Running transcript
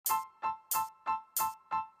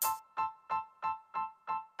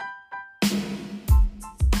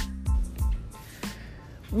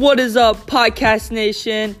What is up, Podcast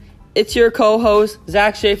Nation? It's your co-host,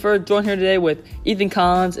 Zach Schaefer, joined here today with Ethan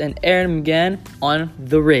Collins and Aaron McGann on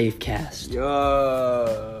The Ravecast.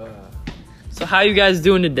 Yo. So how you guys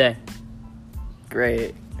doing today?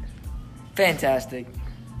 Great. Fantastic.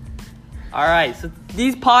 All right, so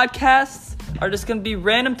these podcasts are just going to be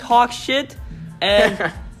random talk shit, and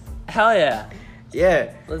hell yeah.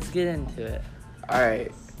 Yeah. Let's get into it.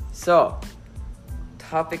 Alright. So,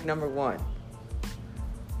 topic number 1.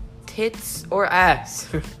 Tits or ass?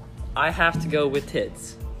 I have to go with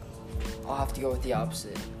tits. I'll have to go with the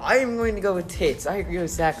opposite. I am going to go with tits. I agree with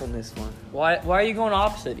Zach on this one. Why are you going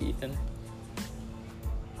opposite, Ethan?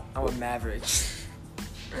 I'm a maverick.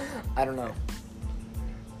 I don't know.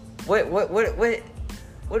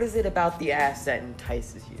 What is it about the ass that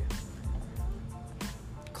entices you?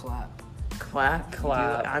 Clap. Clap?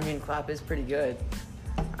 Clap. I mean, clap is pretty good.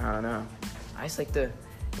 I don't know. I just like the,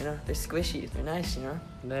 they're squishy. They're nice,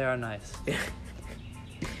 They are nice.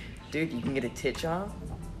 Dude, you can get a tit job.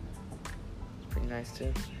 Pretty nice,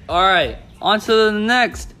 too. All right, on to the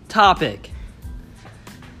next topic.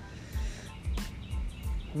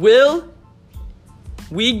 Will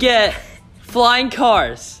we get flying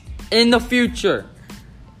cars in the future,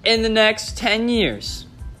 in the next 10 years?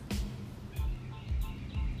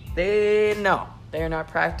 No, they are not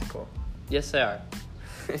practical. Yes, they are.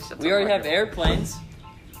 Shut We the already fuck have up. airplanes.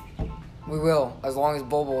 We will, as long as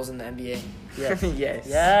Bobo's in the NBA. Yes. Yes.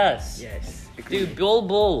 Yes. Yes. Dude,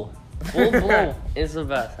 Bull is the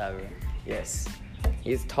best ever. Yes.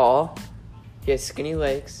 He's tall. He has skinny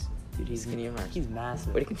legs. Dude, he's skinny arms. He's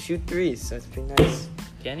massive. But he can shoot threes, so it's pretty nice.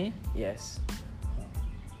 Can he? Yes.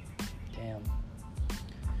 Damn.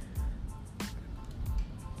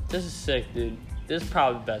 This is sick, dude. This is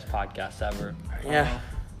probably the best podcast ever. Yeah.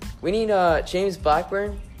 We need James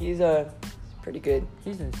Blackburn. He's pretty good.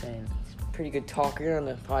 He's insane. Pretty good talker on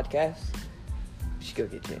the podcast. We should go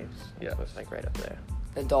get James. Yeah. It's like right up there.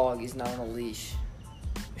 The dog is not on a leash.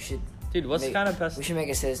 We should Dude, what's make, kind of best? We should make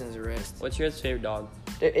a citizen's arrest. What's your favorite dog?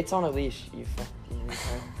 It's on a leash, you fucking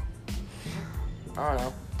retard. I don't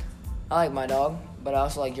know. I like my dog, but I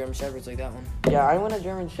also like German Shepherds like that one. Yeah, I want a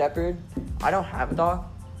German Shepherd. I don't have a dog.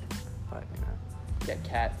 But, Yeah,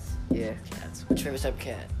 cats. yeah, cats. What's your favorite type of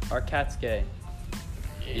cat? Are cats gay?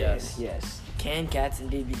 Yes. Yes. Can cats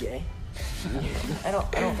indeed be gay? I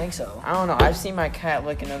don't think so. I don't know. I've seen my cat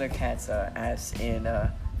lick another cat's ass and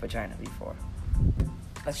vagina before.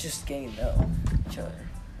 That's just gay to know each other.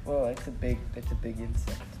 Well, it's a big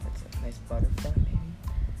insect. It's a nice butterfly, maybe.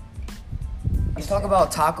 Let's talk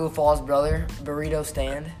about Taco Fall's brother, Burrito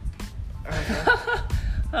Stand.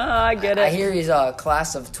 I get it. I hear he's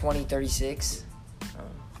class of 2036.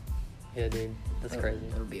 Yeah, dude. That's crazy.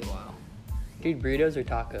 It'll be a while. Dude, burritos or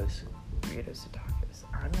tacos? Burritos or tacos?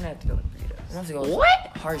 I'm gonna have to go with I'm gonna burritos. have to go with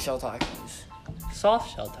What? hard shell tacos.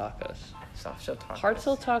 Soft shell tacos. Soft shell tacos. Hard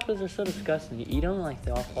shell tacos are so disgusting. You eat them like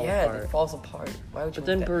they all fall Yeah, apart. it falls apart. Why would you? But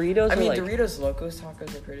then want that? burritos I are mean, like... Doritos Locos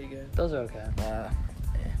tacos are pretty good. Those are okay.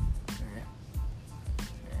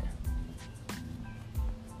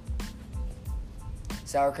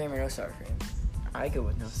 Sour cream or no sour cream? I go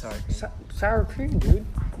with no sour cream. Sour cream, dude.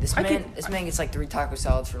 This man gets like 3 taco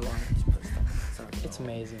salads for lunch. It's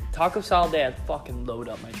amazing. Taco salad day, I fucking load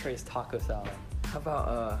up my trays taco salad. How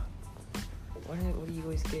about what do you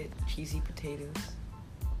always get? Cheesy potatoes.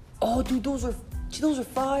 Oh, dude, those are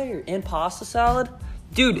fire. And pasta salad?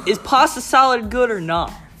 Dude, is pasta salad good or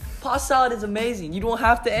not? Pasta salad is amazing. You don't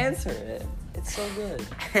have to answer it. It's so good.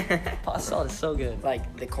 Pasta salad is so good.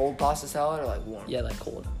 Like the cold pasta salad or like warm? Yeah, like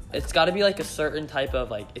cold. It's got to be like a certain type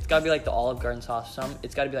of like. It's got to be like the Olive Garden sauce or something.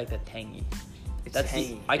 It's got to be like the tangy. It's That's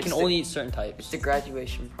tangy. I can only eat certain types. It's the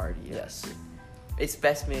graduation party. Yeah. Yes. It's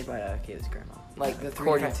best made by Kayla's grandma. Like the three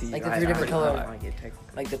According different, to you, like the I- three I different don't color, wanna get technical.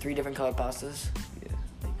 like the 3 different color pastas. Yeah.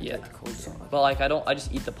 Yeah. Like the cold salad. But like I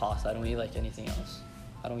just eat the pasta. I don't eat like anything else.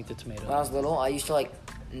 I don't eat the tomato. When I was little, I used to like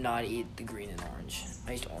not eat the green and orange.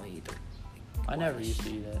 I used to only eat the. I never used to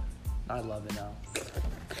eat it. I love it now.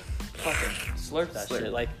 Fucking slurp that Slurp.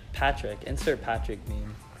 shit. Like Patrick. Insert Patrick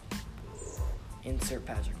meme. Insert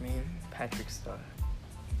Patrick meme. Patrick stuff.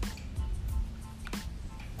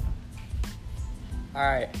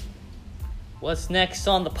 Alright. What's next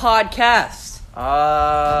on the podcast?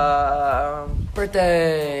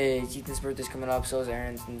 Birthday! Ethan's birthday's coming up, so is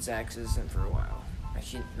Aaron's and Zach's isn't for a while.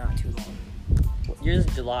 Actually, not too long. Yours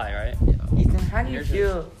is July, right? Ethan, how do you Yours is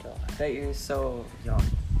feel July. that you're so young?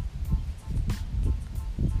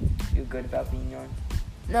 Feel good about being young?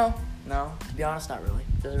 No, No? to be honest, not really.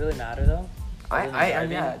 Does it really matter though? Other than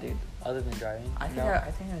driving? Yeah, dude. Other than driving? I think No.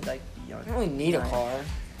 I think I'd like to be young. I don't really need a car.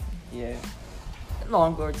 Yeah.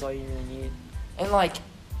 Longboard's all you really need. And like,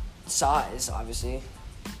 size, obviously.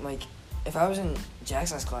 Like, if I was in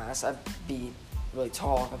Jackson's class, I'd be really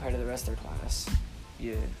tall compared to the rest of their class.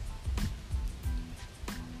 Yeah.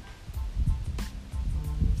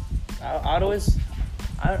 I'd always,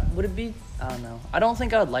 would it be? I don't know. I don't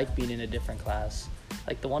think I'd like being in a different class.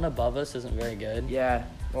 Like the one above us isn't very good. Yeah.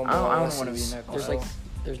 Well, I don't us want to be in is that class. There's like,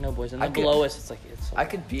 there's no boys, and I then could- below us it's like it's. So I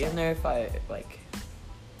could be in there if I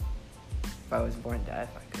was born deaf.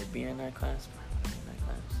 I could be in that class, but I don't want to be in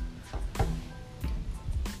that class.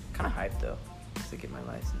 Kind of hyped though, just to get my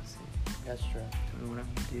license. That's true. Do whatever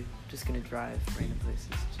you do. Just gonna drive random places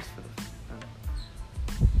just for the fun.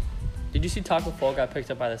 Did you see Taco Fall got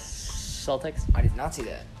picked up by the Celtics? I did not see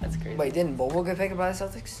that. That's crazy. Wait, didn't Bobo get picked up by the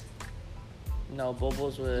Celtics? No,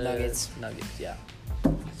 Bobo's with Nuggets. Nuggets, yeah.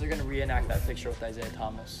 Because they're gonna reenact that picture with Isaiah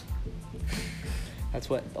Thomas. That's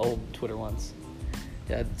what old Twitter wants.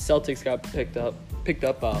 Yeah, Celtics got picked up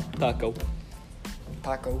Taco.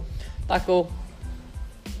 Taco.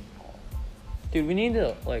 Dude, we need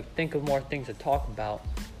to like think of more things to talk about.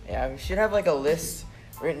 Yeah, we should have like a list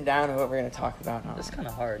written down of what we're gonna talk about. It's kind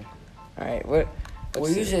of hard. All right, what?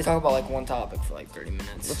 We usually talk about like one topic for like 30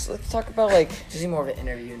 minutes. Let's talk about like. Just more of an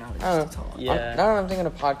interview, not I don't just a talk. Yeah. Now that I'm thinking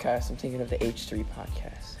of podcasts, I'm thinking of the H3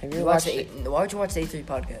 podcast. Have you You ever watch watched it? why would you watch the A3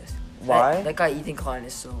 podcast? Why? That guy Ethan Klein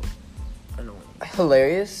is so annoying.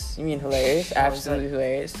 Hilarious? You mean hilarious? No, he's Absolutely like-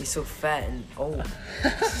 hilarious. He's so fat and old.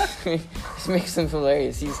 This makes him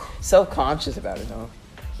hilarious. He's self-conscious about it though.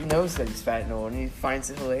 He knows that he's fat and old, and he finds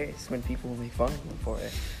it hilarious when people make fun of him for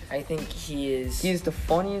it. I think he is. He's the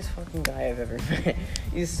funniest fucking guy I've ever met.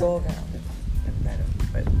 He's so good. I've met him,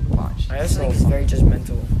 but watch. I also think he's very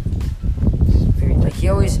judgmental. Like he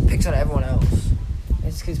always picks on everyone else.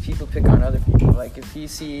 It's because people pick on other people. Like if he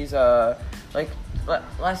sees, like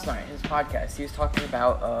last night in his podcast, he was talking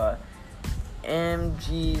about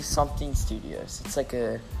MG something studios. It's like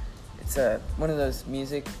it's one of those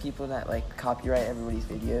music people that like copyright everybody's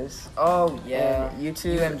videos. Oh yeah. And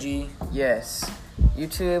YouTube. UMG. Yes,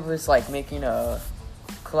 YouTube was like making a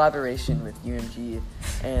collaboration with UMG,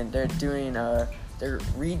 and they're redoing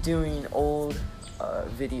old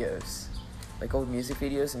videos, like old music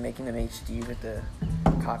videos, and making them HD with the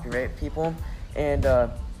copyright people. And I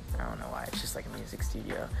don't know why, it's just like a music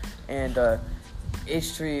studio. And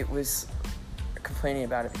H3 was complaining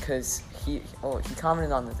about it because he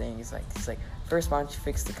commented on the thing. He's like, first, why don't you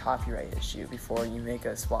fix the copyright issue before you make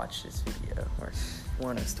us watch this video, or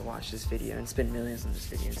want us to watch this video and spend millions on this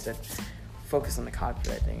video instead. Focus on the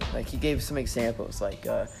copyright thing. Like he gave some examples. Like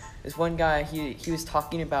this one guy, he was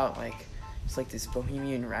talking about like it's like this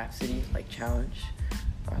Bohemian Rhapsody like challenge,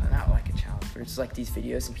 or not like a challenge, but it's like these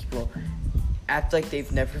videos and people act like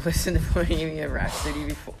they've never listened to Bohemian Rhapsody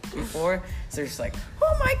before. So they're just like,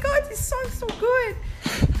 oh my god, this song's so good.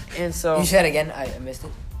 And so You said it again. I missed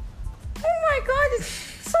it. oh my god, this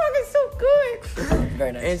song is so good.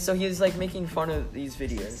 Very nice. And so he was like making fun of these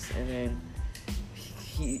videos, and then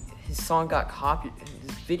his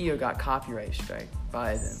video got copyright strike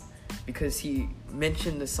by them because he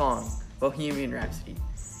mentioned the song Bohemian Rhapsody.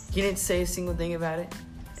 He didn't say a single thing about it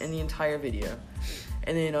in the entire video.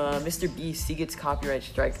 And then Mr. Beast, he gets copyright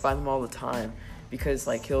striked by them all the time because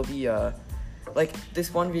like he'll be like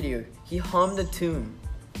this one video, he hummed a tune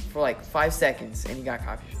for like 5 seconds and he got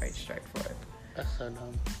copyright strike for it. That's so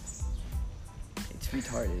dumb. It's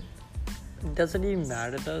retarded. Does it even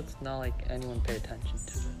matter though? It's not like anyone pays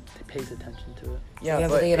attention to it. Yeah, but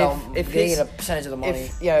but they if get a percentage of the money.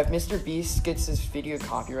 if Mr. Beast gets his video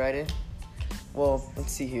copyrighted, well,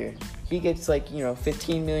 let's see here. He gets like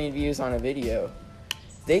 15 million views on a video.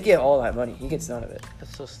 They get all that money. He gets none of it.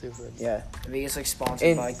 That's so stupid. Yeah. If he gets like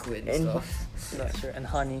sponsored by Quid and stuff. That's true. And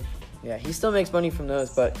Honey. Yeah, he still makes money from those,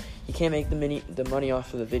 but he can't make the money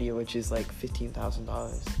off of the video, which is like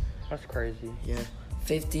 $15,000. That's crazy. Yeah.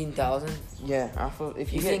 15,000. Yeah. Off of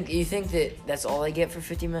if You you think that that's all they get for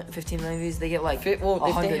 15 million views? They get like well,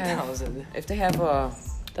 if they have 100,000. if they have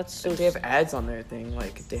That's so. if they have ads on their thing,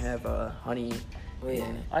 like if they have Honey. Yeah.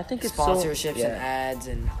 I think it's Sponsorships Yeah. and ads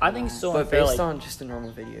and. I think it's so But unfair. based Like, on just a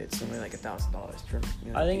normal video, it's only like $1,000 per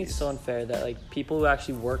million I think it's views. so unfair that like people who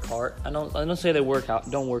actually work hard. I don't say they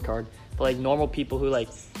don't work hard, but like normal people who like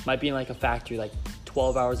might be in like a factory like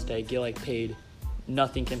 12 hours a day get like paid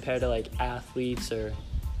nothing compared to like athletes or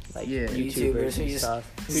like Yeah. YouTubers who and just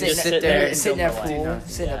stuff who sit just in- sit there and sit in film that their pool, life.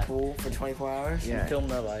 sit in Yeah. that pool for 24 hours. Yeah. And film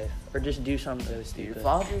their life or just do something really stupid.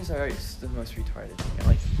 Vloggers are the most retarded thing.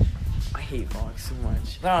 Like, I hate vlogs so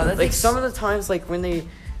much. But I don't know, that Like takes- some of the times, like when they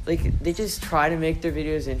just try to make their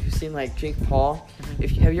videos interesting. Like Jake Paul.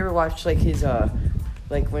 Have you ever watched like his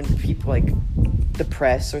like when people like the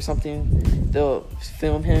press or something, they'll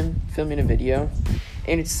film him filming a video,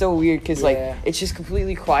 and it's so weird because Yeah. like it's just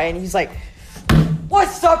completely quiet, and he's like,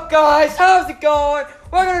 "What's up, guys? How's it going?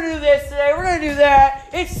 We're gonna do this today. We're gonna do that.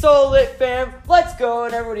 It's so lit, fam. Let's go!"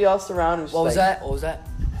 And everybody else around was What was like, that? What was that?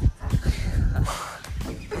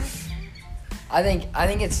 I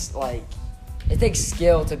think it's like it takes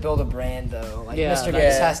skill to build a brand though. Like Yeah, Mr.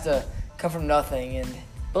 that's- Nice has to come from nothing and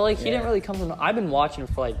But like he Yeah. didn't really come from. I've been watching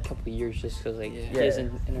him for like a couple of years just because like Yeah. he has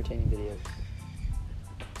entertaining videos.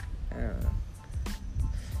 I don't know.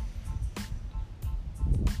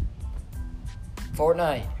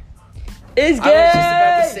 Fortnite. Is I was just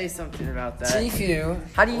about to say something about that. Tfue.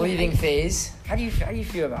 How do you- leaving phase? How do you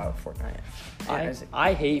feel about Fortnite?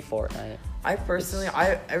 I hate Fortnite. I personally,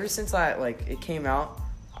 ever since it came out,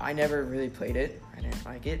 I never really played it. I didn't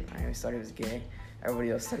like it. I always thought it was gay.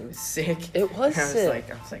 Everybody else thought it was sick. It was And sick.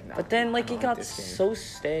 I was like, nah, But then I like don't it got this game. so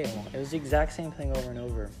stale. It was the exact same thing over and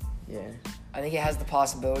over. Yeah. I think it has the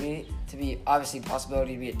possibility to be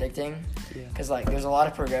addicting. Yeah. Because like there's a lot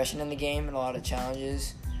of progression in the game and a lot of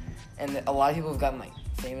challenges, and a lot of people have gotten like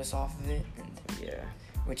famous off of it, and Yeah.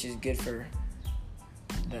 which is good for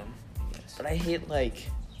them. I guess. But I hate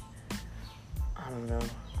I don't know.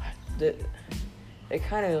 They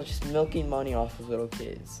kind of just milking money off of little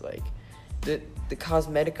kids. Like the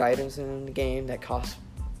cosmetic items in the game that cost,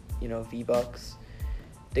 V-Bucks,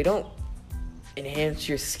 they don't enhance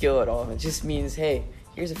your skill at all. It just means, hey,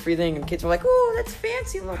 here's a free thing, and kids are like, oh, that's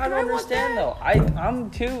fancy. Look, I don't want understand that.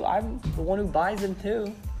 though. I'm the one who buys them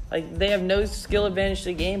too. Like they have no skill advantage to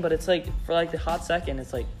the game, but it's like for like the hot second,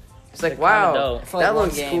 it's like It's like, they're kinda wow, dope. For, like, that one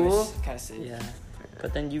looks game, cool. it's kind of sick. yeah.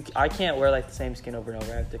 But then I can't wear like the same skin over and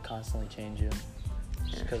over. I have to constantly change it.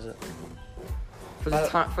 Just because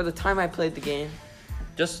For the time I played the game,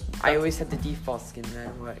 I always had the default skin no matter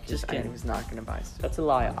what. 'Cause Just I kidding. was not gonna buy stuff. that's a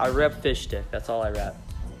lie. I rep fish stick. That's all I rep.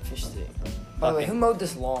 Fish stick. By the way, Okay. who mowed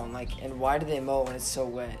this lawn? Like, and why did they mow it when it's so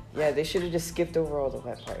wet? Yeah, they should have just skipped over all the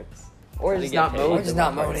wet parts, or They just get not paid. mowed. Or the just wet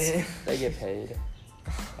not mowed parts. it. They get paid.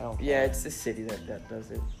 I don't care. Yeah, it's the city that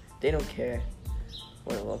does it. They don't care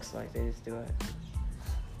what it looks like. They just do it.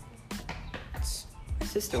 My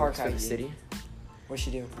sister Park works for the hygiene. city. What'd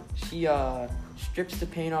she do? She strips the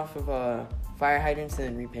paint off of fire hydrants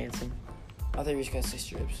and then repaints them. I thought you were just gonna say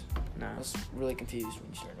strips. No, I was really confused when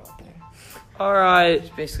you started off there. All right.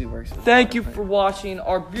 it basically works. With Thank you water, for watching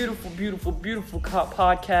our beautiful, beautiful, beautiful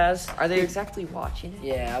podcast. but- Are they exactly watching it?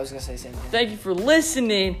 Yeah, I was gonna say the same thing. Thank you for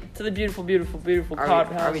listening to the beautiful, beautiful, beautiful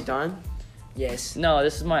podcast. Are we done? Yes. No,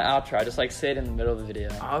 this is my outro. I just like say it in the middle of the video.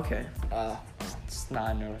 Oh, okay. It's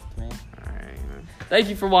not new to me. All right. Thank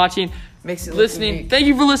you for watching, Makes it look listening. unique. Thank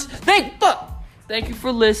you for listening. Thank you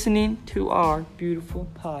for listening to our beautiful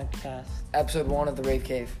podcast Episode 1 of the Rave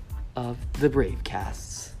Cave. of the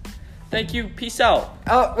Bravecasts. Thank you. Peace out.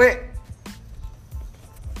 Oh wait.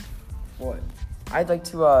 What? I'd like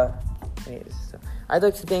to I'd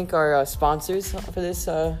like to thank our sponsors for this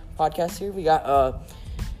podcast here. We got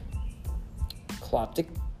Cloptic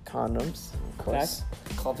condoms, of course.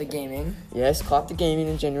 Coffee Gaming. Yes, Cloptic Gaming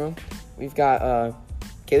in general. We've got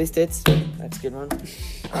Kaylee's Tits. That's a good one.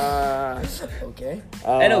 Okay.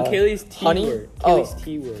 I know Kaylee's T honey? word. Oh. Kaylee's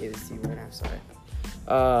T word. Kaylee's T word. I'm sorry.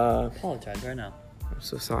 Apologize right now. I'm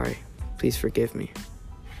so sorry. Please forgive me.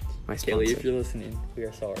 My Kaylee, if sponsor. you're listening, we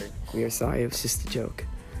are sorry. We are sorry. It was just a joke.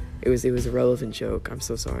 It was a relevant joke. I'm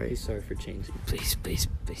so sorry. We're sorry for changing. Please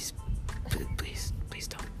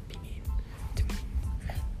don't be mean to me.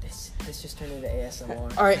 This just turned into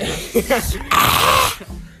ASMR. All right.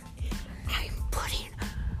 I'm putting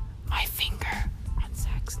my finger on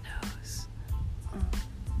Zach's nose.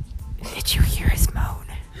 Did you hear his moan?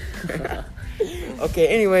 Okay,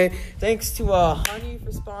 anyway, thanks to Honey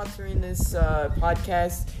for sponsoring this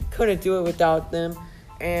podcast. Couldn't do it without them.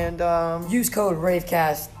 And Use code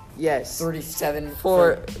RAVECAST yes, 37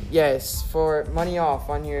 for money off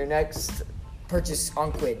on your next. purchase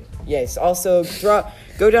on Quid. Yes. Also,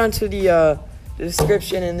 go down to the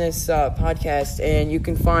description in this podcast, and you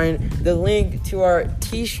can find the link to our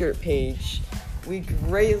T-shirt page. We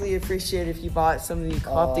greatly appreciate if you bought some of the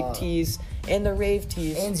Coptic tees and the Rave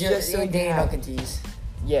tees. And just so you Danny have- Duncan tees.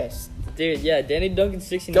 Yes. Dude, yeah, Danny Duncan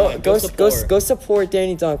 69. Go support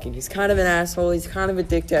Danny Duncan. He's kind of an asshole. He's kind of a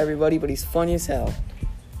dick to everybody, but he's funny as hell.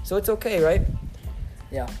 So it's okay, right?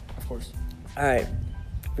 Yeah, of course. All right.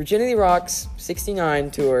 Virginity Rocks 69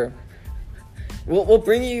 tour. We'll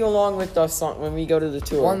bring you along with us when we go to the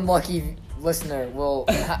tour. One lucky listener will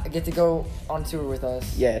get to go on tour with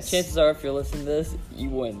us. Yes. Chances are, if you're listening to this, you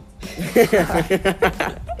win.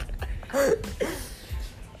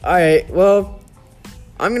 All right. Well,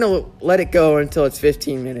 I'm gonna let it go until it's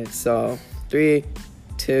 15 minutes. So 3,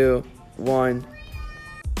 2, 1.